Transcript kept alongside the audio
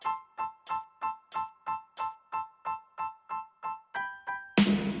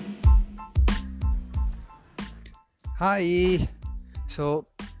Hi. So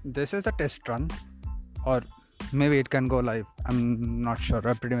this is a test run, or maybe it can go live. I'm not sure.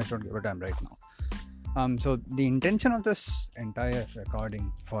 I pretty much don't give a damn right now. So the intention of this entire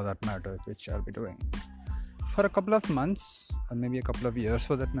recording, for that matter, which I'll be doing for a couple of months, or maybe a couple of years,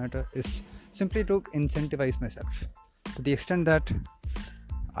 for that matter, is simply to incentivize myself to the extent that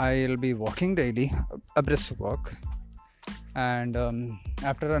I'll be walking daily, a brisk walk, and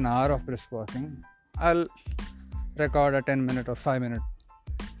after an hour of brisk walking, I'll record a 10-minute or 5-minute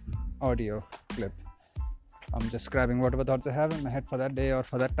audio clip. I'm just grabbing whatever thoughts I have in my head for that day or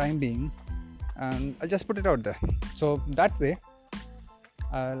for that time being, and I'll just put it out there. So that way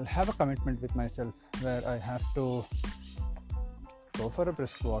I'll have a commitment with myself where I have to go for a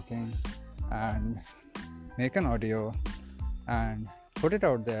brisk walking and make an audio and put it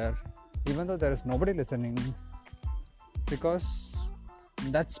out there, even though there is nobody listening, because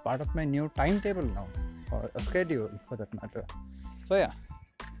that's part of my new timetable now, or a schedule for that matter. So yeah,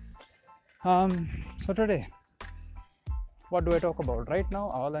 so today, what do I talk about? Right now,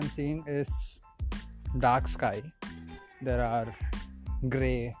 all I'm seeing is dark sky. There are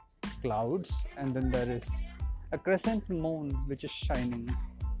gray clouds, and then there is a crescent moon which is shining.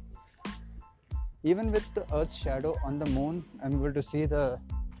 Even with the Earth's shadow on the moon, I'm able to see the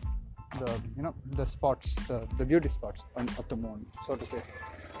spots, the beauty spots of the moon, so to say.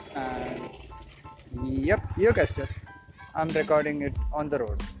 And yep, you guessed it. I'm recording it on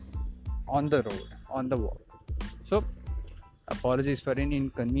the walk. So, apologies for any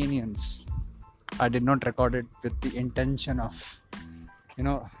inconvenience. I did not record it with the intention of,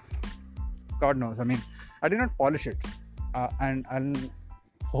 God knows. I mean, I did not polish it, and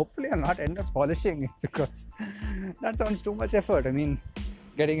hopefully I'll not end up polishing it, because that sounds too much effort. I mean,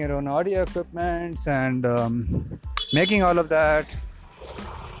 getting your own audio equipment and making all of that.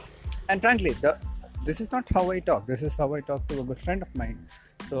 And frankly, this is not how I talk. This is how I talk to a good friend of mine.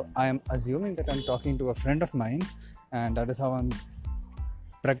 So I am assuming that I'm talking to a friend of mine, and that is how I'm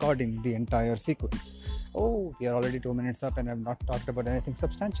recording the entire sequence. Oh, we are already 2 minutes up, and I've not talked about anything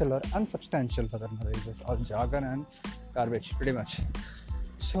substantial or unsubstantial for that matter. It's just all jargon and garbage, pretty much.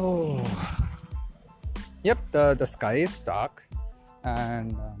 So, yep, the sky is dark,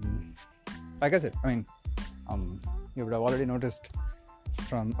 and like I said, I mean, you would have already noticed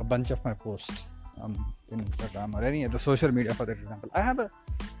from a bunch of my posts in Instagram or any other social media, for that example, I have a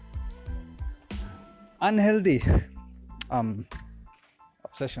unhealthy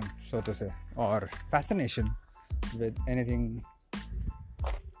obsession, so to say, or fascination with anything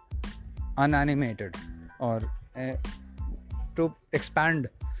unanimated, or to expand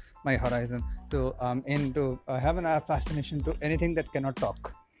my horizon to I have a fascination to anything that cannot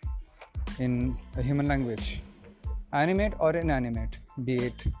talk in a human language, animate or inanimate, be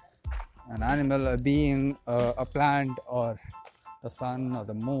it an animal, a being, a plant, or the sun or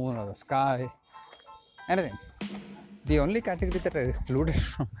the moon or the sky, anything. The only category that I excluded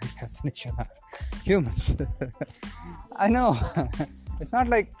from my fascination are humans. I know. It's not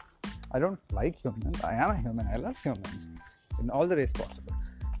like I don't like humans. I am a human. I love humans in all the ways possible.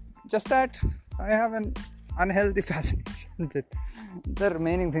 Just that I have an unhealthy fascination with the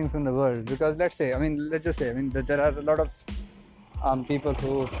remaining things in the world. Because let's just say there are a lot of people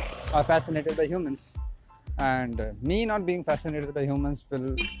who are fascinated by humans, and me not being fascinated by humans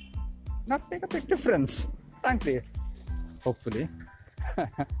will not make a big difference, frankly, hopefully.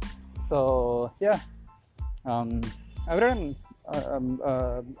 So yeah, I've written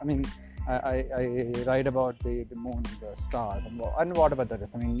I write about the moon, the stars, and whatever that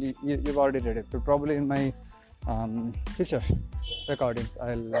is. I mean, you've already read it, but probably in my future recordings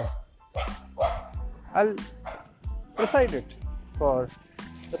I'll recite it for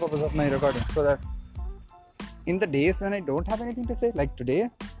the purpose of my recording, so that in the days when I don't have anything to say, like today,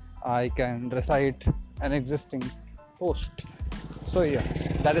 I can recite an existing post. So yeah,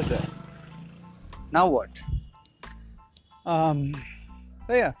 that is it. Now what? So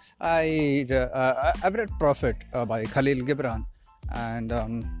yeah, I've read Prophet by Khalil Gibran, and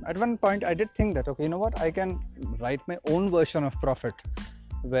at one point I did think that, okay, you know what, I can write my own version of Prophet,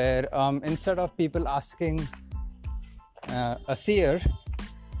 where instead of people asking a seer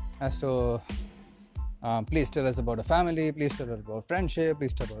as to please tell us about a family, please tell us about friendship,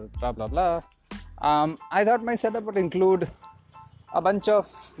 please tell us blah blah blah, I thought my setup would include a bunch of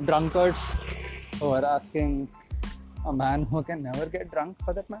drunkards who are asking a man who can never get drunk,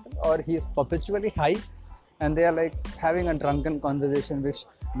 for that matter, or he is perpetually high, and they are like having a drunken conversation which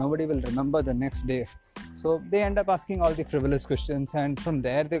nobody will remember the next day. So they end up asking all the frivolous questions, and from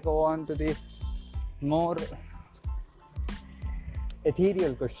there they go on to the more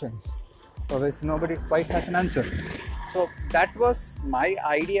ethereal questions for which nobody quite has an answer. So that was my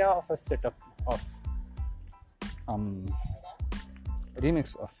idea of a setup of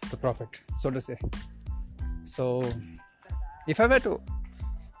remix of the Prophet, so to say. So if I were to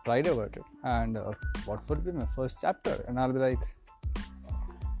write about it, and what would be my first chapter, and I'll be like,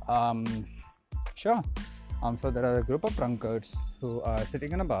 sure. So there are a group of drunkards who are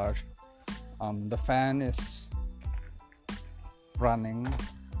sitting in a bar. The fan is running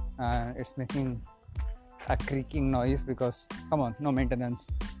and it's making a creaking noise because, come on, no maintenance.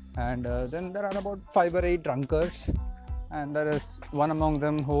 And then there are about 5 or 8 drunkards, and there is one among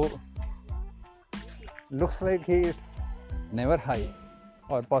them who looks like he is never high,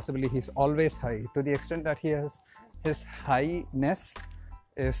 or possibly he's always high, to the extent that he has his highness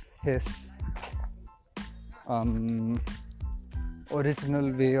is his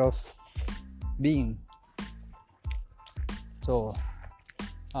original way of being. So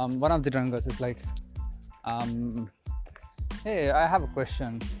one of the drunkards is like, hey, I have a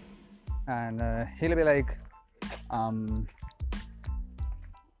question, and he'll be like,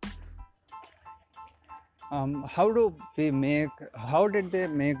 how did they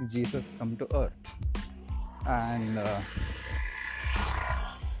make Jesus come to earth? And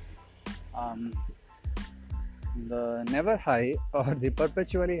the never high, or the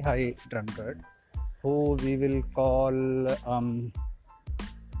perpetually high drunkard, who we will call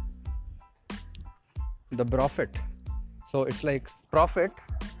the prophet. So it's like prophet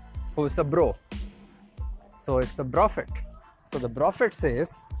who is a bro. So it's a prophet. So the prophet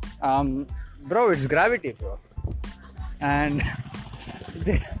says, bro, it's gravity, bro. And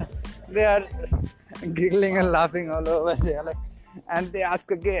they are giggling and laughing all over. They are like, and they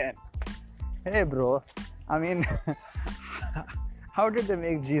ask again, hey bro, I mean, how did they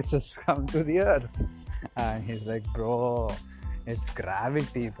make Jesus come to the earth? And he's like, bro, it's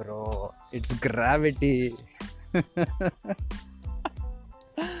gravity, bro. It's gravity.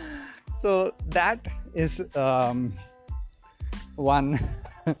 So that is one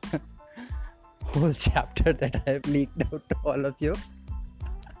whole chapter that I have leaked out to all of you.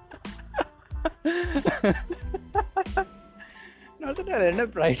 Not that I'll end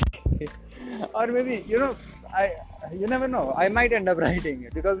up writing it. Or maybe, you never know, I might end up writing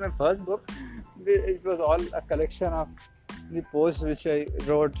it, because my first book, it was all a collection of the posts which I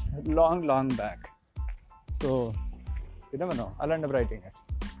wrote long back. So you never know, I'll end up writing it.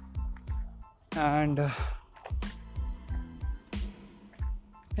 And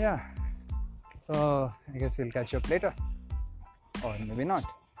yeah, so I guess we'll catch up later, or maybe not.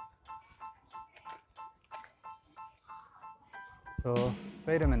 So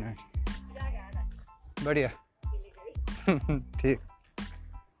wait a minute. Badhiya. ठीक.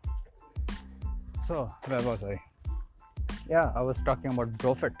 So where was I? Yeah, I was talking about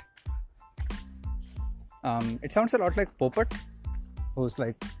prophet. It sounds a lot like Poppet, who's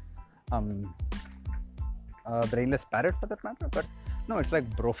like a brainless parrot for that matter, but no, it's like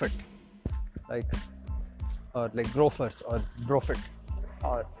prophet, or like grofers, or prophet,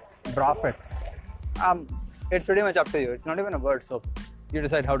 or prophet. It's pretty much up to you. It's not even a word, so you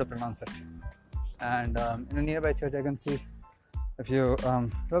decide how to pronounce it. And in a nearby church, I can see a few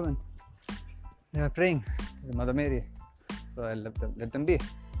women. They are praying to Mother Mary, so I let them be.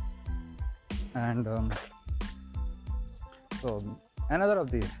 And so another of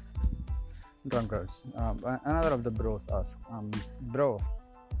the drunkards, another of the bros asked, bro,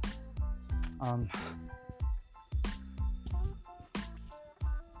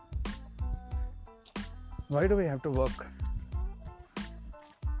 why do we have to work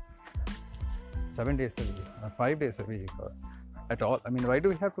 7 days a week, or 5 days a week, or at all? I mean, why do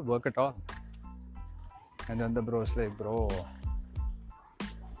we have to work at all? And then the bro's like, bro,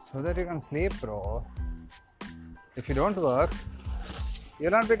 so that you can sleep, bro. If you don't work,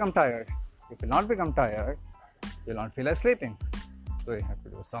 you'll not become tired. If you'll not become tired, you'll not feel like sleeping. So you have to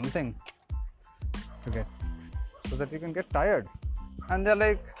do something so that you can get tired. And they're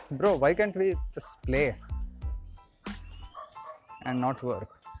like, bro, why can't we just play and not work?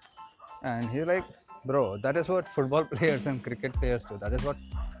 And he's like, bro, that is what football players and cricket players do. That is what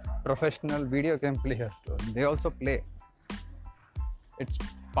professional video game players do. They also play. It's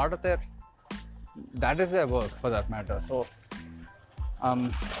part of that is their work, for that matter. So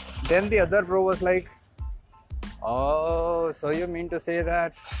then the other bro was like, oh, so you mean to say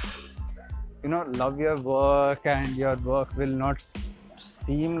that, love your work and your work will not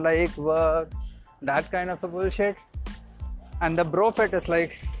seem like work, that kind of a bullshit? And the prophet is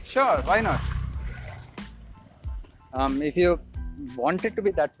like, sure, why not? If you want it to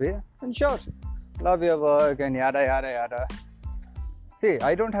be that way, then sure, love your work and yada yada yada. See,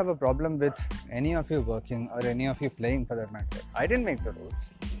 I don't have a problem with any of you working or any of you playing for that matter. I didn't make the rules.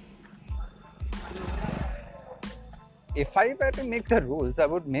 If I were to make the rules, I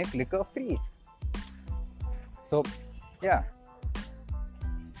would make liquor free. So, yeah,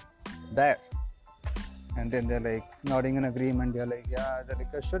 there. And then they're like nodding in agreement. They're like, yeah, the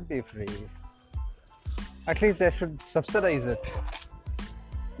liquor should be free. At least they should subsidize it,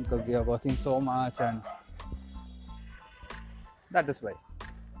 because we are working so much, and that is why.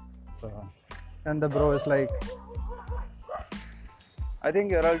 So, and the bro is like, I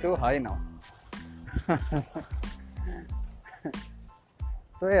think you're all too high now.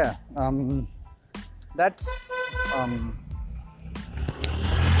 So yeah, that's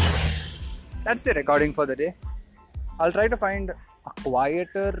the recording for the day. I'll try to find a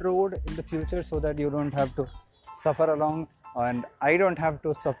quieter road in the future so that you don't have to suffer along, and I don't have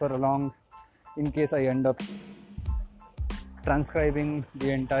to suffer along in case I end up transcribing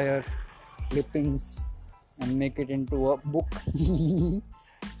the entire clippings and make it into a book.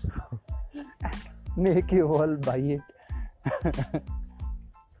 Make you all buy it.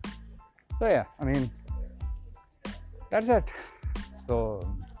 So yeah, I mean, that's it. So,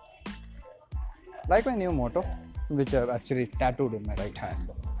 like my new motto, which I've actually tattooed in my right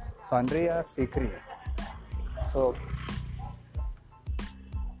hand, Sonría Secre. So,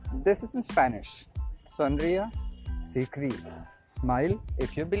 this is in Spanish. Sonría Secre. Smile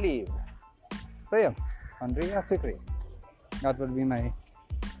if you believe. So yeah, Sonría Secre. That would be my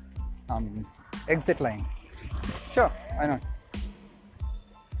exit line. Sure, why not?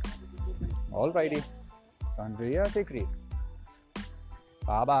 Alrighty. Sonría Secre.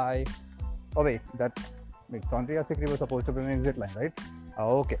 Bye bye. Oh wait, Sonría Secre was supposed to be an exit line, right?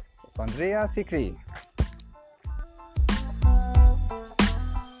 Okay. Sonría Secre.